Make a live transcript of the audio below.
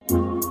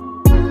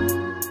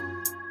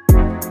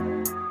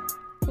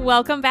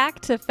Welcome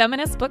back to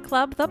Feminist Book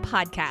Club, the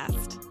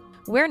podcast.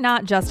 We're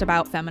not just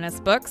about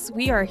feminist books.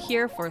 We are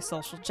here for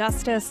social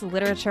justice,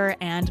 literature,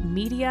 and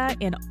media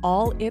in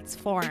all its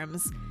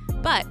forms.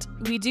 But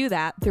we do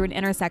that through an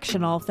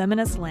intersectional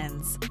feminist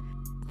lens.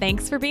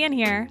 Thanks for being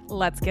here.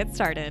 Let's get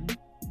started.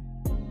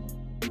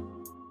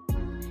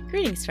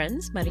 Greetings,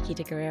 friends.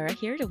 Mariquita Guerrera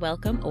here to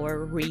welcome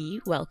or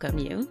re-welcome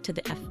you to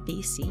the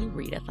FBC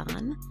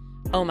Readathon.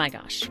 Oh my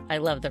gosh, I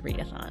love the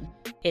Readathon.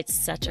 It's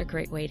such a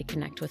great way to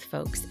connect with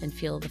folks and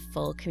feel the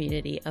full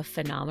community of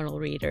phenomenal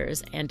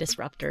readers and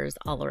disruptors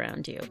all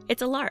around you.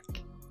 It's a lark,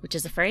 which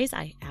is a phrase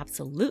I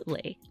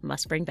absolutely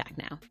must bring back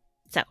now.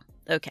 So,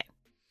 okay.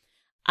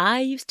 I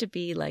used to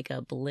be like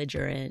a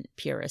belligerent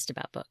purist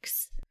about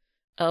books.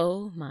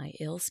 Oh, my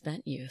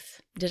ill-spent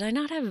youth. Did I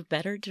not have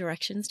better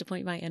directions to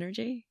point my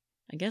energy?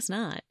 I guess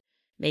not.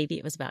 Maybe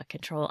it was about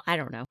control. I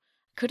don't know.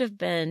 Could have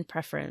been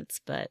preference,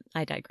 but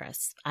I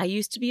digress. I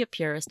used to be a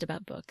purist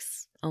about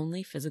books.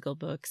 Only physical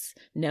books.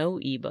 No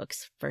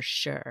ebooks, for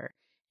sure.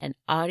 And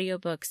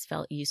audiobooks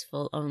felt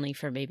useful only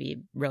for maybe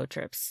road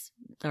trips.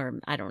 Or,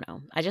 I don't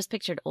know. I just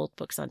pictured old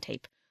books on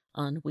tape,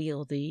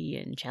 unwieldy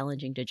and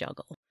challenging to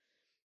juggle.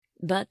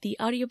 But the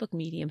audiobook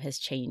medium has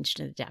changed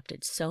and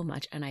adapted so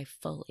much, and I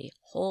fully,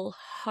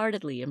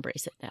 wholeheartedly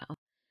embrace it now.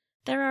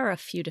 There are a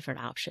few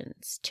different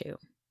options, too.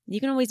 You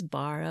can always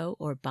borrow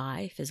or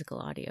buy physical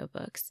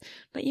audiobooks,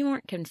 but you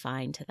aren't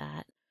confined to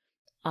that.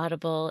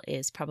 Audible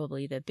is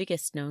probably the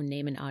biggest known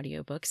name in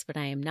audiobooks, but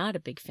I am not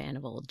a big fan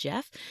of old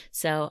Jeff,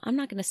 so I'm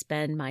not going to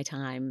spend my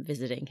time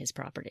visiting his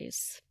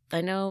properties.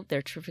 I know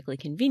they're terrifically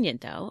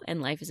convenient, though,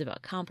 and life is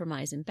about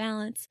compromise and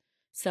balance,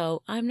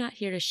 so I'm not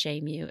here to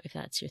shame you if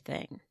that's your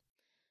thing.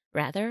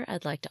 Rather,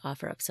 I'd like to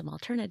offer up some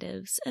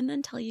alternatives and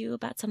then tell you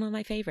about some of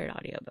my favorite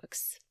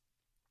audiobooks.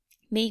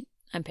 Me,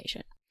 I'm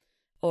patient.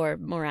 Or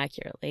more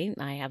accurately,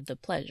 I have the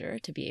pleasure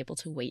to be able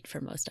to wait for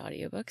most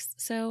audiobooks,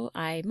 so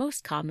I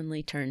most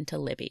commonly turn to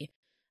Libby,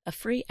 a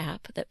free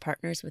app that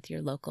partners with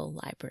your local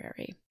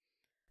library.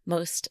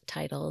 Most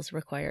titles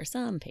require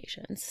some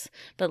patience,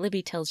 but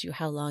Libby tells you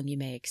how long you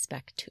may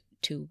expect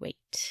to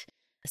wait.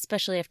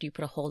 Especially after you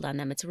put a hold on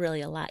them, it's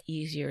really a lot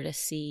easier to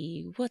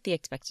see what the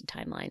expected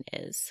timeline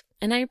is.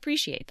 And I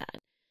appreciate that.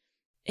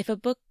 If a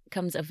book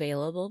comes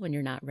available when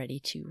you're not ready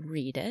to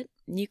read it,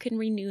 you can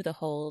renew the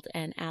hold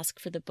and ask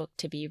for the book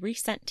to be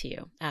resent to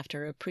you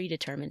after a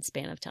predetermined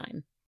span of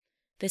time.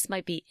 This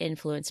might be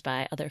influenced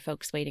by other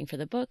folks waiting for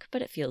the book,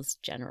 but it feels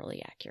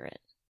generally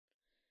accurate.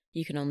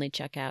 You can only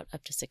check out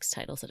up to 6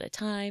 titles at a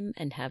time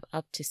and have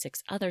up to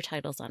 6 other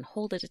titles on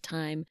hold at a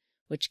time,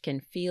 which can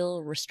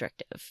feel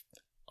restrictive.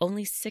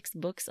 Only 6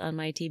 books on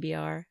my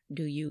TBR.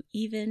 Do you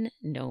even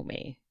know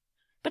me?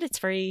 But it's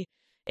free.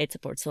 It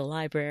supports the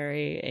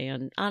library,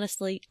 and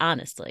honestly, I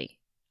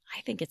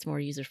think it's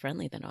more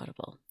user-friendly than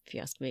Audible, if you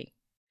ask me.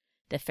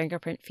 The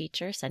fingerprint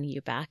feature, sending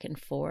you back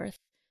and forth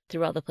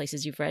through all the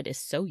places you've read, is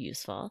so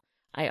useful.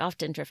 I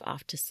often drift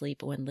off to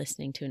sleep when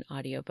listening to an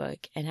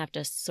audiobook and have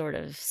to sort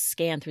of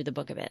scan through the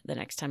book a bit the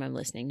next time I'm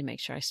listening to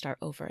make sure I start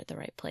over at the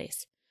right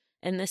place.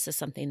 And this is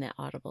something that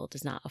Audible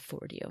does not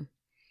afford you.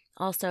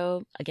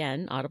 Also,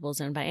 again, Audible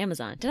is owned by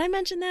Amazon. Did I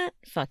mention that?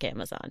 Fuck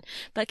Amazon.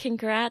 But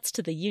congrats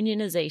to the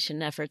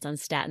unionization efforts on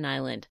Staten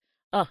Island.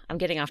 Oh, I'm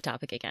getting off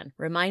topic again.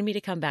 Remind me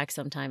to come back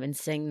sometime and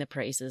sing the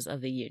praises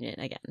of the union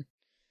again.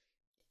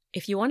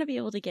 If you want to be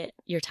able to get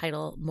your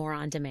title more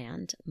on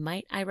demand,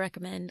 might I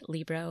recommend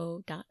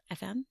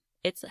Libro.fm?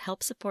 It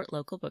helps support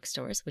local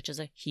bookstores, which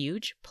is a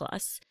huge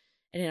plus,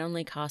 and it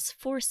only costs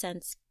 4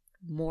 cents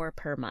more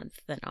per month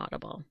than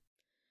Audible.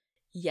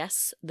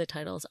 Yes, the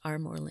titles are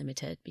more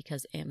limited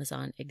because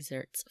Amazon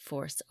exerts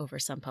force over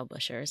some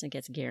publishers and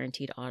gets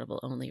guaranteed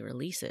Audible-only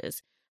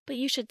releases, but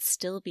you should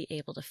still be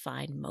able to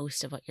find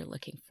most of what you're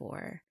looking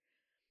for.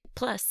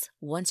 Plus,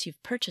 once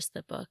you've purchased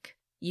the book,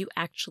 you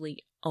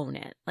actually own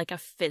it, like a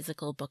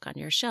physical book on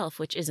your shelf,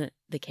 which isn't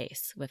the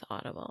case with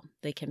Audible.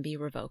 They can be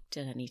revoked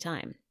at any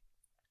time.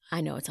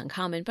 I know it's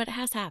uncommon, but it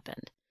has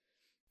happened.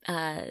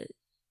 I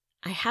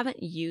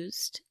haven't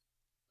used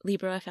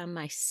Libro.fm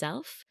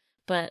myself,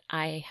 but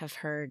I have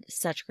heard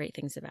such great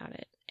things about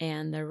it.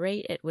 And the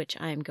rate at which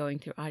I'm going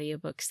through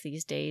audiobooks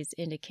these days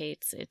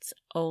indicates it's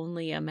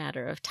only a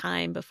matter of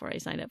time before I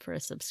sign up for a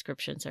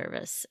subscription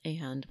service.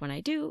 And when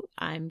I do,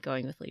 I'm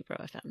going with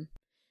Libro.fm.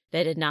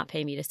 They did not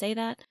pay me to say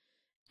that,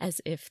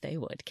 as if they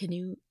would. Can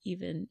you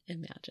even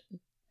imagine?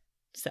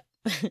 So,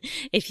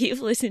 if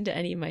you've listened to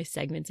any of my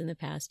segments in the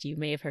past, you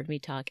may have heard me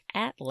talk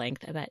at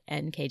length about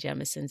N.K.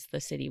 Jemisin's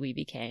The City We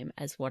Became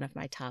as one of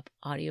my top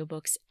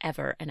audiobooks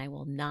ever, and I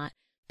will not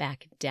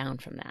back down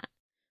from that.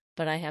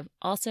 But I have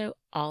also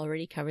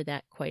already covered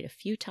that quite a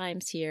few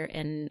times here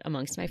and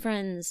amongst my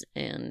friends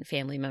and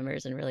family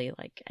members and really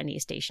like any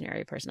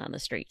stationary person on the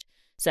street.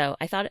 So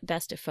I thought it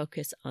best to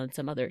focus on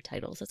some other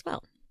titles as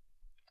well.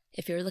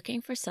 If you're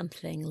looking for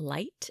something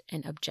light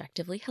and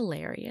objectively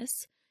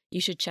hilarious,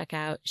 you should check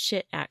out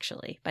Shit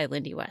Actually by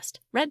Lindy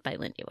West, read by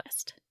Lindy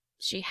West.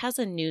 She has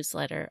a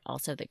newsletter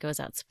also that goes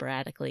out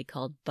sporadically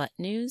called Butt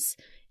News.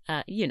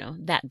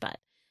 That butt.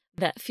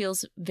 that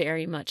feels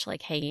very much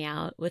like hanging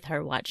out with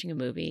her watching a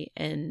movie,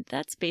 and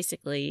that's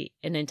basically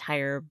an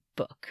entire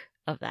book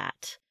of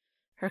that.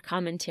 Her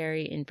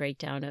commentary and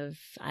breakdown of,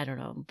 I don't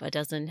know,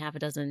 half a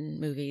dozen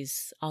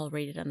movies, all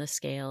rated on the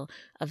scale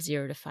of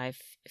 0 to 5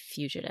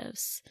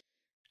 fugitives.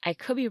 I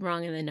could be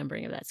wrong in the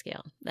numbering of that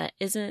scale. That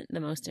isn't the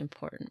most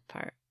important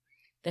part.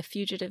 The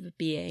Fugitive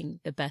being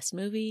the best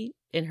movie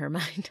in her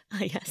mind,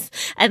 I guess,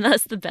 and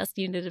thus the best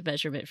unit of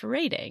measurement for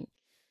rating.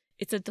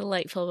 It's a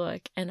delightful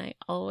book, and I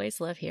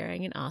always love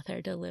hearing an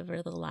author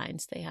deliver the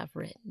lines they have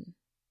written.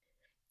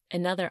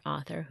 Another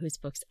author whose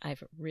books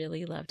I've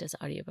really loved as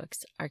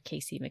audiobooks are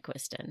Casey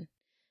McQuiston.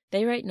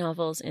 They write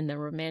novels in the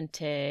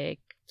romantic,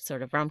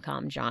 sort of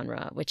rom-com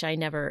genre, which I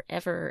never,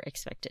 ever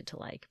expected to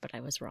like, but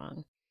I was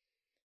wrong.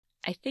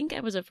 I think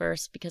I was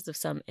averse because of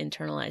some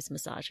internalized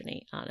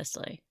misogyny,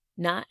 honestly.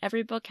 Not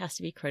every book has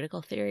to be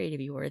critical theory to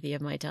be worthy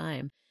of my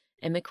time,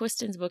 and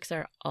McQuiston's books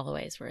are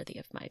always worthy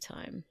of my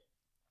time.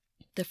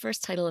 The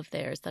first title of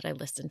theirs that I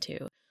listened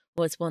to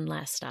was One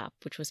Last Stop,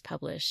 which was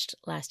published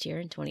last year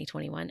in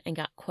 2021 and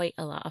got quite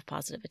a lot of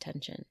positive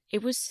attention.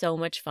 It was so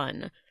much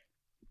fun,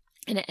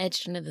 and it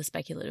edged into the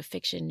speculative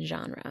fiction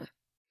genre.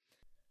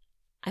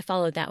 I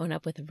followed that one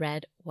up with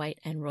Red, White,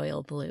 and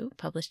Royal Blue,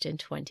 published in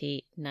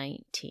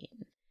 2019.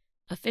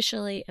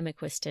 Officially a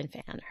McQuiston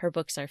fan. Her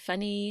books are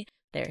funny,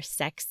 they're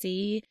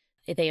sexy,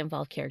 they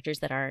involve characters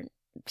that aren't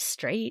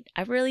straight.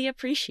 I really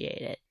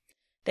appreciate it.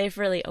 They've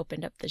really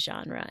opened up the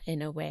genre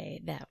in a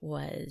way that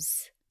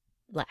was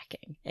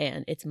lacking,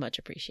 and it's much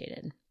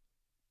appreciated.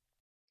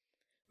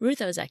 Ruth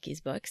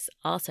Ozeki's books,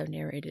 also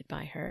narrated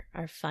by her,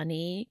 are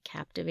funny,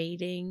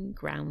 captivating,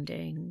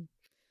 grounding.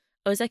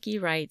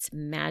 Ozeki writes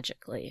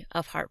magically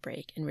of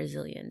heartbreak and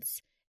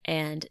resilience,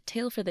 and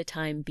Tale for the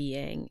Time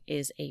Being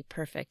is a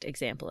perfect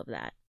example of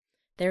that.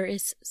 There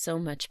is so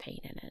much pain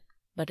in it,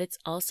 but it's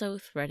also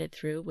threaded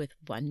through with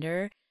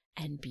wonder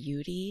and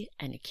beauty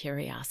and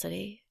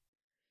curiosity.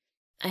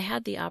 I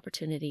had the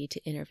opportunity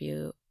to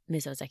interview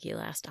Ms. Ozeki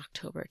last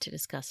October to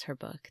discuss her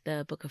book,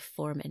 The Book of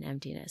Form and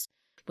Emptiness,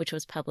 which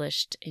was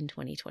published in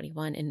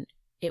 2021, and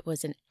it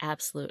was an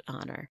absolute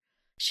honor.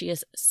 She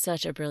is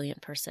such a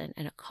brilliant person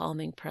and a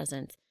calming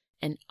presence,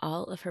 and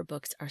all of her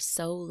books are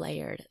so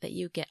layered that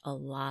you get a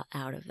lot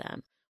out of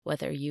them,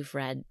 whether you've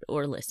read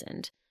or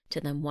listened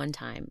to them one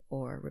time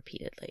or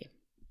repeatedly.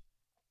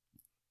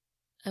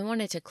 I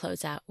wanted to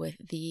close out with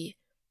the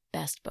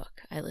best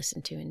book I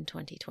listened to in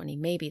 2020,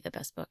 maybe the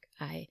best book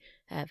I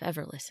have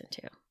ever listened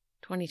to.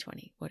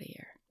 2020, what a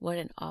year. What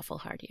an awful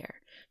hard year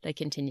that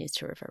continues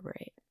to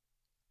reverberate.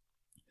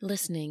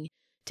 Listening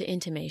to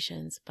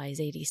Intimations by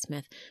Zadie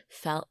Smith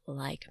felt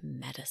like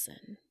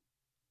medicine.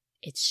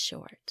 It's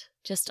short,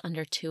 just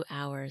under 2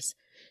 hours,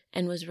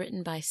 and was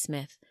written by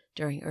Smith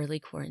during early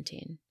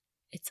quarantine.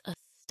 It's a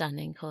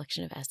stunning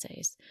collection of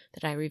essays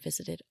that I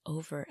revisited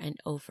over and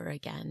over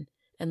again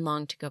and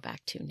long to go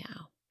back to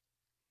now.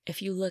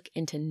 If you look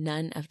into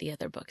none of the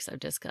other books I've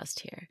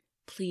discussed here,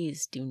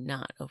 please do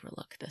not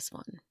overlook this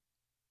one.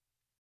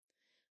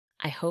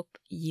 I hope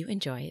you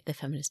enjoy the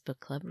Feminist Book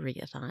Club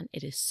readathon.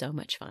 It is so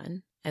much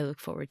fun. I look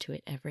forward to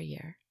it every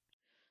year.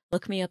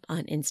 Look me up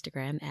on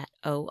Instagram at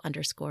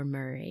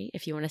O_Murray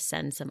if you want to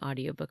send some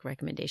audiobook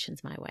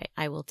recommendations my way.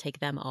 I will take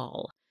them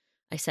all.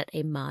 I set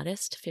a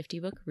modest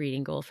 50-book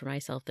reading goal for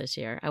myself this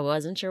year. I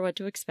wasn't sure what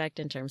to expect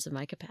in terms of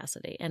my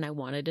capacity, and I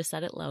wanted to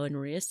set it low and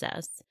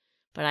reassess.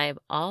 But I have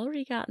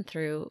already gotten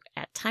through,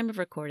 at time of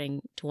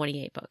recording,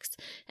 28 books,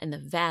 and the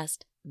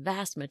vast,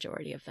 vast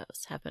majority of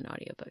those have been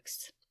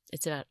audiobooks.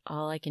 It's about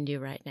all I can do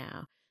right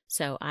now,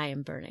 so I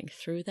am burning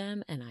through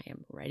them, and I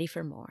am ready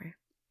for more.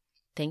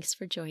 Thanks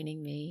for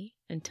joining me.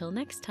 Until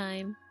next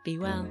time, be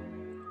well.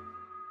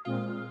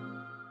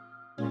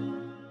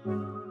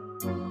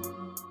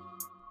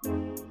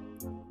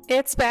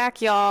 It's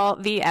back, y'all.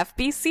 The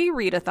FBC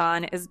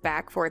Readathon is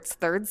back for its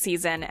 3rd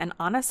season, and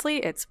honestly,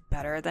 it's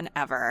better than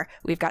ever.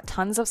 We've got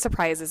tons of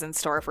surprises in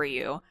store for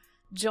you.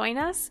 Join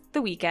us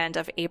the weekend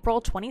of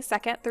April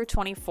 22nd through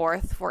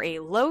 24th for a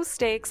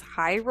low-stakes,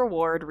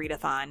 high-reward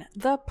readathon,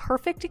 the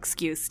perfect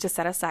excuse to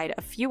set aside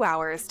a few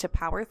hours to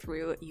power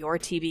through your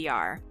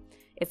TBR.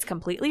 It's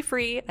completely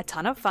free, a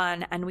ton of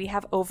fun, and we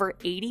have over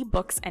 80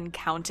 books and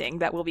counting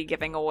that we'll be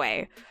giving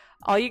away.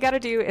 All you gotta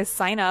do is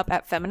sign up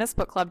at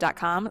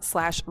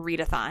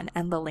feministbookclub.com/readathon,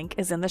 and the link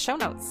is in the show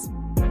notes.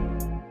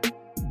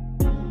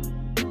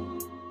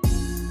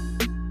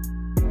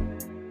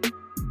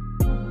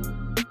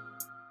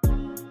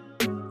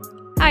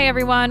 Hi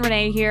everyone,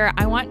 Renee here.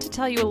 I want to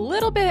tell you a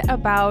little bit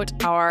about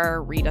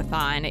our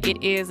readathon.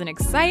 It is an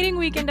exciting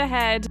weekend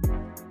ahead.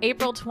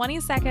 April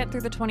 22nd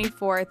through the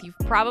 24th. You've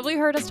probably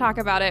heard us talk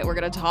about it. We're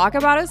going to talk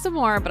about it some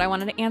more, but I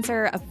wanted to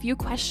answer a few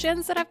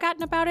questions that I've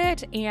gotten about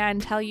it and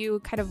tell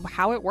you kind of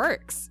how it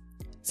works.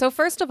 So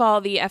first of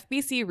all, the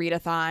FBC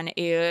Readathon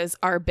is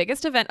our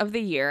biggest event of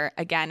the year.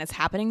 Again, it's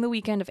happening the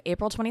weekend of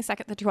April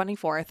 22nd to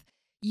 24th.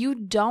 You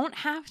don't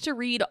have to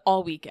read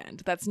all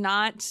weekend. That's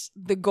not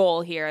the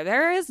goal here.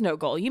 There is no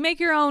goal. You make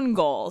your own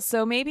goal.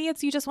 So maybe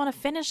it's you just want to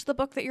finish the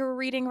book that you're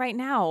reading right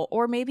now,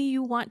 or maybe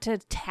you want to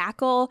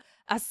tackle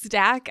a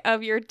stack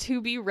of your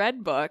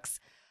to-be-read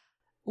books.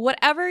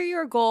 Whatever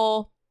your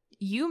goal,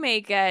 you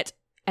make it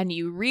and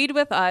you read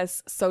with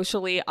us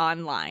socially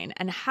online.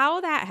 And how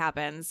that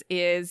happens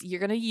is you're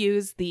going to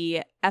use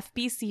the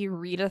FBC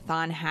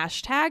Readathon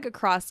hashtag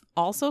across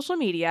all social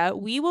media.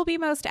 We will be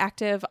most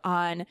active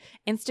on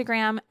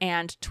Instagram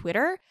and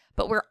Twitter,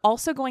 but we're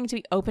also going to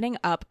be opening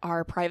up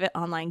our private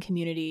online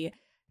community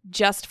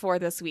just for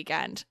this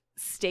weekend.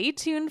 Stay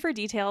tuned for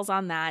details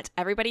on that.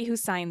 Everybody who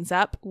signs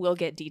up will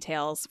get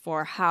details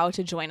for how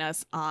to join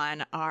us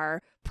on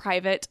our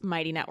private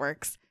Mighty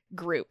Networks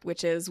group,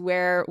 which is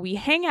where we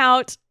hang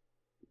out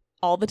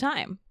all the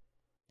time.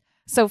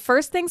 So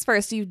first things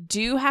first, you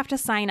do have to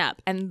sign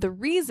up. And the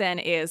reason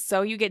is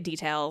so you get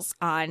details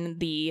on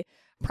the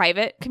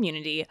private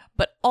community,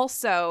 but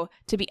also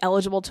to be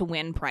eligible to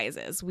win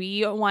prizes.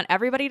 We want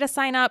everybody to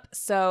sign up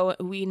so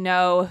we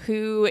know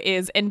who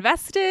is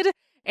invested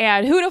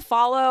and who to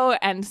follow.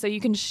 And so you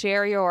can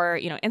share your,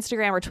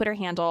 Instagram or Twitter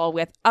handle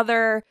with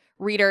other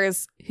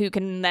readers who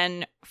can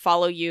then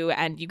follow you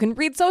and you can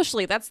read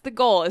socially. That's the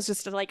goal, is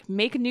just to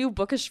make new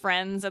bookish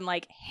friends and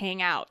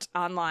hang out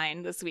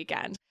online this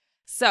weekend.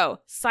 So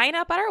sign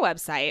up at our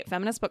website,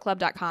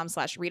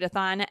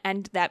 feministbookclub.com/readathon,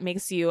 and that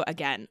makes you,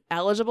 again,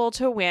 eligible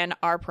to win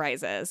our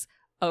prizes.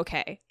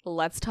 Okay,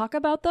 let's talk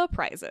about the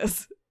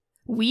prizes.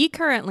 We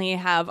currently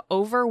have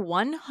over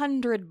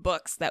 100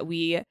 books that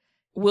we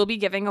will be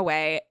giving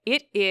away.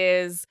 It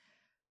is,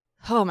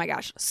 oh my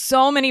gosh,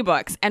 so many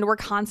books, and we're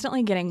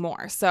constantly getting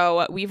more.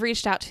 So we've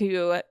reached out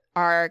to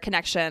our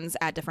connections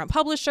at different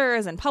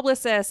publishers and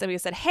publicists, and we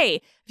said, hey,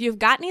 if you've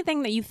got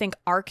anything that you think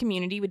our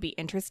community would be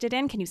interested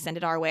in, can you send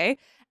it our way?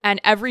 And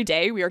every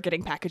day we are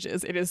getting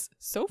packages. It is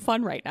so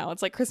fun right now.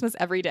 It's like Christmas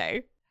every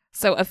day.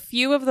 So a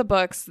few of the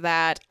books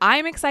that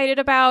I'm excited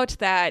about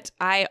that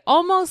I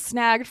almost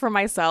snagged for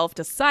myself,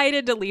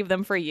 decided to leave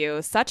them for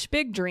you. Such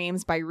Big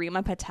Dreams by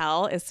Rima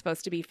Patel is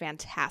supposed to be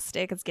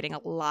fantastic. It's getting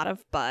a lot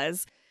of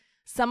buzz.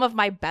 Some of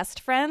My Best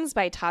Friends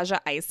by Taja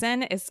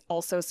Eisen is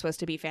also supposed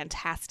to be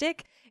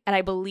fantastic. And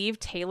I believe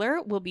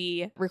Taylor will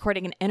be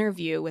recording an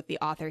interview with the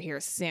author here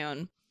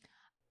soon.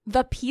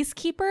 The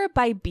Peacekeeper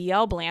by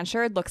B.L.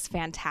 Blanchard looks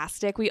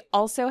fantastic. We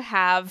also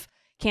have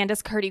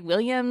Candace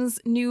Carty-Williams'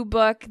 new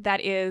book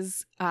that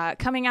is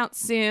coming out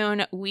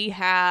soon. We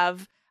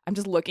have, I'm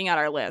just looking at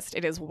our list.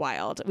 It is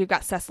wild. We've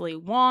got Cecily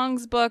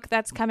Wong's book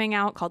that's coming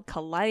out called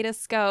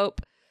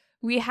Kaleidoscope.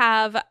 We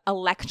have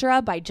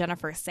Electra by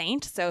Jennifer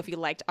Saint. So if you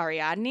liked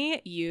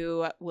Ariadne,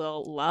 you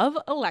will love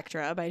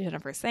Electra by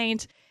Jennifer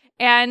Saint.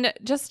 And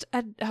just,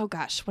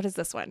 what is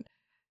this one?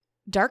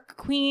 Dark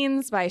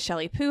Queens by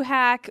Shelley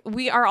Puhack.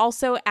 We are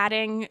also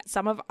adding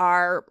some of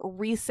our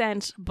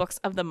recent books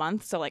of the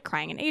month. So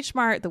Crying in H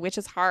Mart, The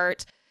Witch's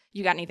Heart,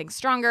 You Got Anything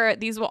Stronger.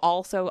 These will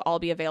also all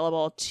be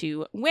available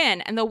to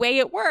win. And the way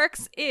it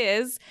works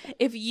is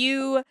if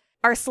you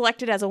are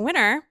selected as a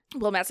winner,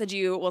 we'll message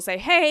you. We'll say,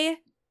 hey,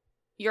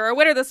 you're a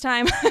winner this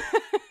time.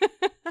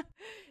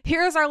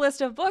 Here's our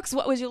list of books.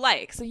 What would you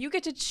like? So you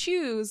get to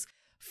choose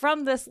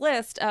from this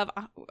list of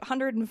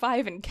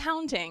 105 and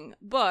counting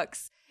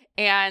books.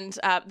 And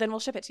then we'll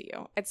ship it to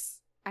you. It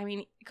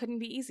couldn't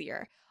be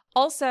easier.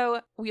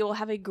 Also, we will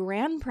have a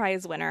grand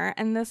prize winner,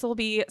 and this will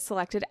be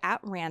selected at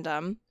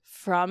random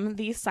from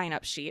the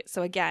sign-up sheet.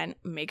 So again,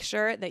 make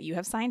sure that you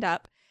have signed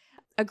up.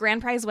 A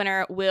grand prize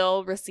winner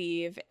will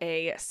receive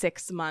a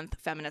 6-month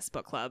Feminist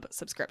Book Club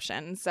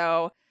subscription.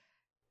 So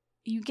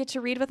you get to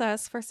read with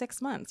us for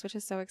 6 months, which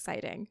is so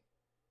exciting.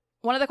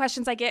 One of the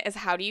questions I get is,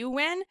 how do you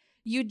win?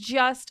 You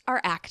just are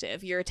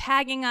active. You're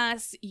tagging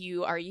us.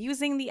 You are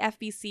using the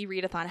FBC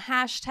Readathon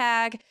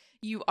hashtag.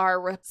 You are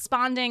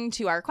responding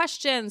to our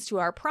questions, to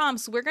our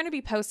prompts. We're going to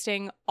be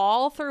posting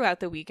all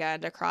throughout the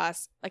weekend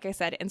across, like I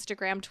said,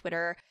 Instagram,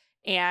 Twitter,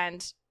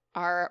 and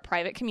our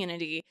private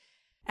community.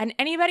 And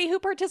anybody who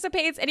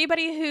participates,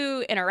 anybody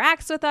who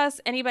interacts with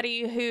us,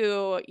 anybody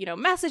who,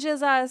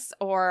 messages us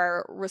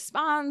or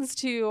responds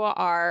to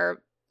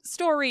our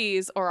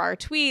stories or our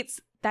tweets,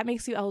 that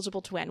makes you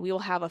eligible to win. We will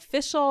have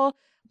official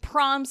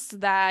prompts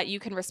that you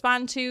can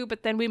respond to,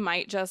 but then we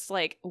might just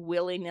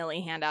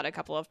willy-nilly hand out a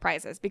couple of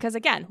prizes because,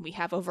 again, we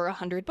have over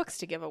 100 books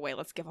to give away.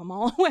 Let's give them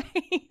all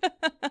away.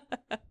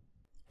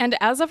 And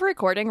as of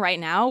recording right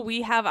now,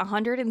 we have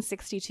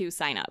 162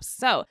 signups.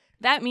 So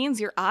that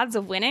means your odds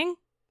of winning,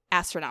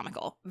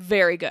 astronomical.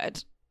 Very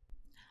good.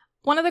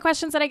 One of the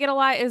questions that I get a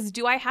lot is,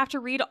 do I have to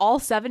read all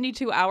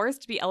 72 hours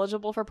to be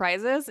eligible for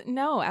prizes?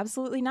 No,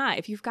 absolutely not.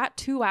 If you've got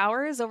 2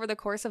 hours over the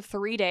course of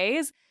 3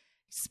 days,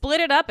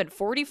 split it up in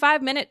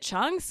 45-minute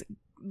chunks.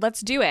 Let's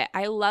do it.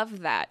 I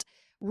love that.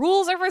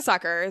 Rules are for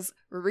suckers.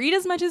 Read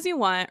as much as you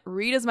want.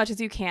 Read as much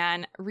as you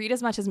can. Read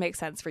as much as makes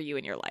sense for you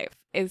in your life.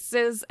 This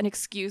is an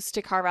excuse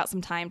to carve out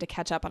some time to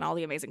catch up on all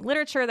the amazing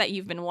literature that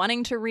you've been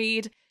wanting to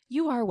read.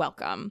 You are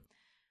welcome.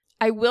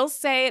 I will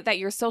say that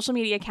your social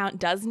media account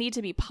does need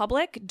to be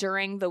public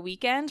during the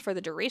weekend for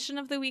the duration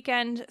of the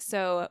weekend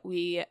so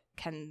we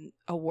can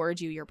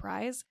award you your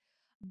prize.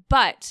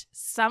 But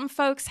some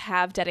folks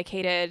have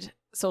dedicated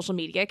social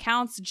media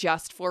accounts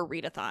just for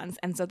readathons.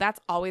 And so that's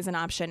always an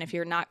option if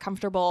you're not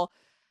comfortable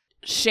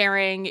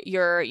sharing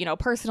your,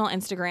 personal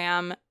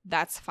Instagram,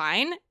 that's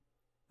fine.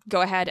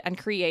 Go ahead and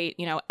create,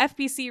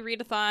 FBC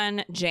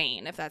Readathon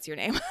Jane, if that's your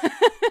name,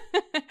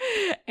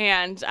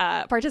 and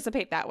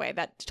participate that way.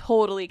 That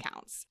totally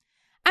counts.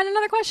 And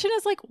another question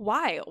is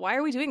why? Why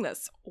are we doing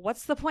this?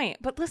 What's the point?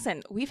 But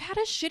listen, we've had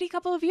a shitty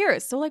couple of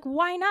years, so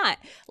why not?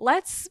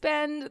 Let's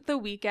spend the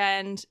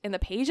weekend in the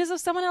pages of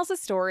someone else's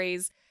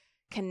stories,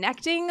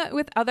 connecting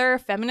with other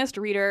feminist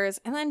readers,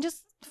 and then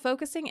just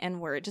focusing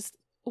inward. Just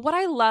what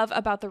I love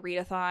about the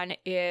Readathon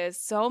is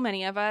so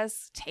many of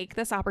us take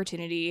this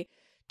opportunity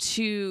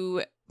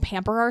to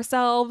pamper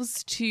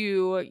ourselves,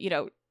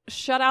 to,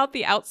 shut out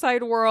the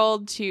outside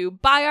world, to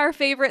buy our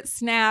favorite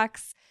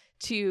snacks,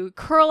 to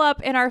curl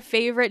up in our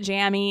favorite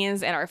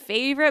jammies and our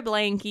favorite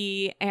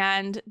blankie,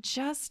 and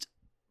just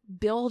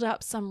build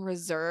up some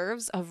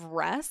reserves of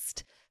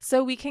rest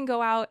so we can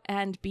go out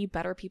and be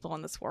better people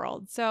in this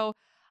world. So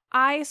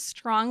I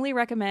strongly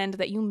recommend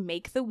that you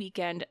make the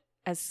weekend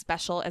as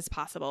special as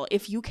possible.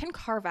 If you can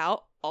carve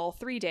out all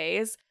 3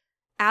 days,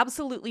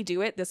 absolutely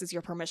do it. This is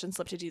your permission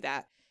slip to do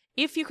that.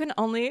 If you can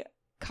only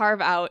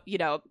carve out,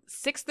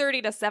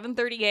 6:30 to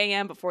 7:30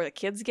 a.m. before the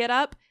kids get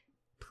up,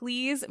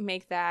 please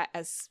make that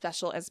as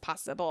special as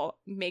possible.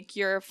 Make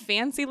your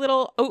fancy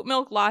little oat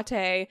milk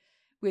latte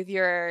with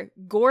your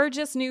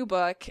gorgeous new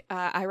book.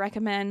 I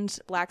recommend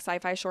Black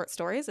Sci-Fi Short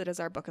Stories. It is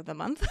our book of the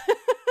month.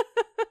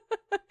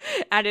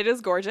 And it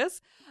is gorgeous.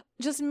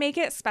 Just make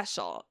it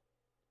special.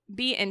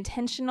 Be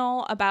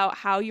intentional about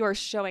how you're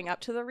showing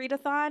up to the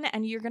readathon,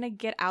 and you're going to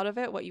get out of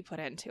it what you put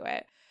into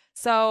it.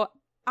 So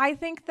I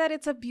think that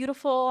it's a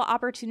beautiful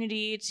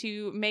opportunity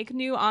to make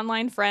new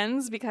online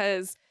friends,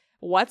 because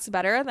what's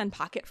better than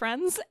pocket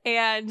friends,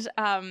 and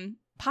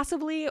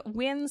possibly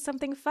win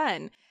something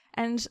fun.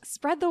 And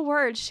spread the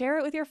word, share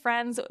it with your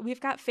friends. We've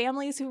got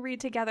families who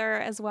read together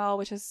as well,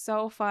 which is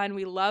so fun.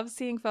 We love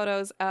seeing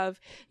photos of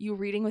you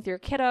reading with your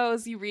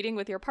kiddos, you reading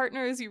with your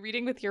partners, you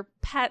reading with your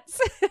pets,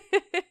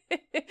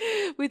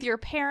 with your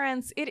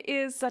parents. It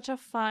is such a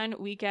fun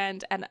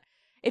weekend. And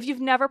if you've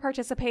never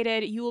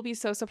participated, you will be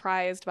so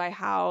surprised by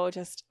how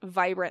just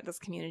vibrant this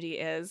community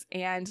is.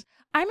 And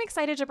I'm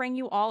excited to bring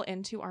you all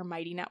into our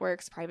Mighty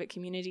Networks private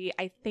community.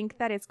 I think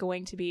that it's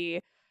going to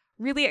be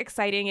really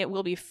exciting. It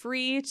will be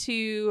free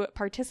to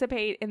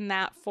participate in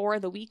that for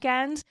the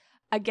weekend.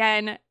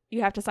 Again,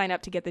 you have to sign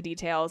up to get the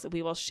details.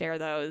 We will share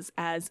those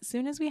as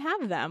soon as we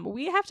have them.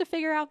 We have to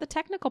figure out the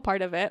technical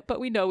part of it, but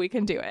we know we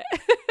can do it.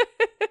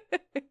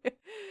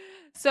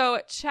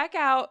 So check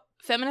out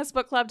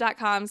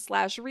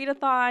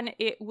feministbookclub.com/readathon.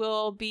 It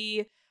will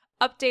be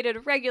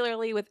updated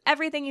regularly with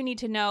everything you need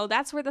to know.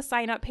 That's where the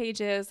sign-up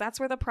page is. That's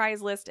where the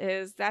prize list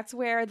is. That's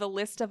where the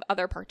list of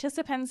other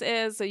participants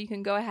is. So you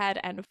can go ahead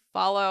and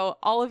follow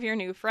all of your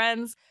new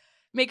friends.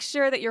 Make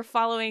sure that you're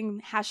following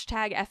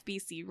hashtag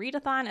FBC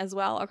Readathon as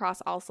well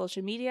across all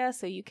social media,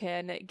 so you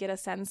can get a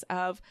sense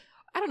of,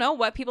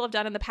 what people have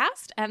done in the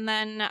past, and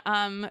then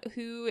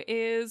who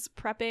is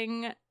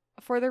prepping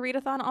for the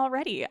Readathon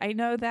already. I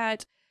know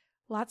that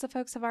lots of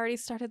folks have already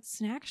started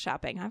snack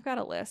shopping. I've got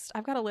a list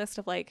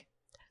of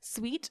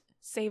sweet,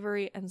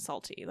 savory, and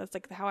salty. That's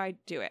how I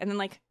do it. And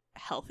then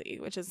healthy,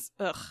 which is,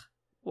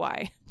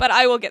 why? But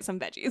I will get some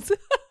veggies.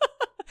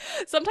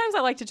 Sometimes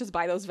I like to just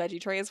buy those veggie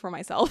trays for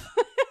myself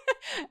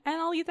and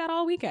I'll eat that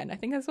all weekend. I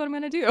think that's what I'm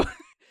going to do.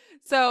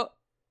 So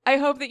I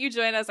hope that you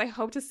join us. I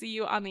hope to see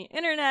you on the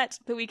internet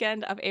the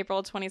weekend of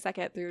April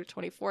 22nd through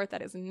 24th.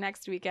 That is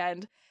next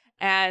weekend.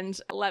 And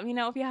let me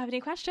know if you have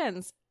any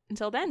questions.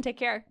 Until then, take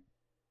care.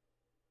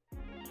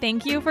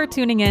 Thank you for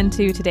tuning in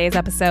to today's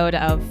episode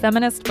of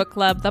Feminist Book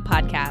Club, the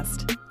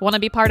podcast. Want to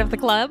be part of the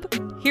club?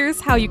 Here's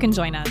how you can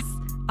join us.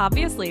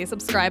 Obviously,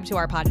 subscribe to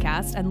our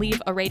podcast and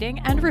leave a rating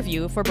and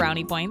review for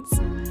brownie points.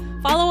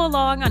 Follow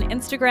along on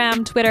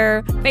Instagram,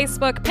 Twitter,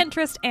 Facebook,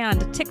 Pinterest,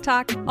 and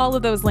TikTok. All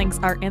of those links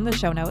are in the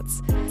show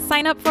notes.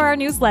 Sign up for our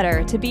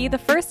newsletter to be the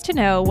first to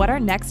know what our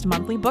next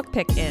monthly book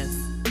pick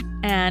is.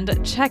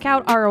 And check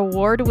out our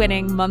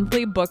award-winning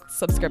monthly book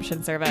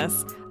subscription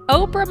service.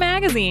 Oprah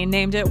Magazine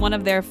named it one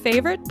of their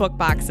favorite book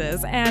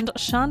boxes, and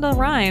Shonda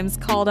Rhimes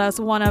called us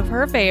one of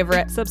her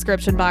favorite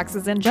subscription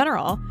boxes in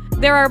general.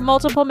 There are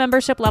multiple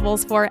membership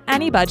levels for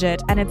any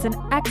budget, and it's an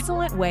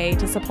excellent way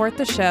to support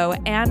the show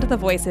and the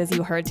voices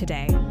you heard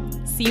today.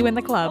 See you in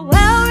the club. A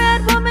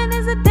well-read woman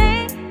is a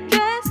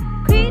dangerous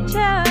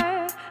creature.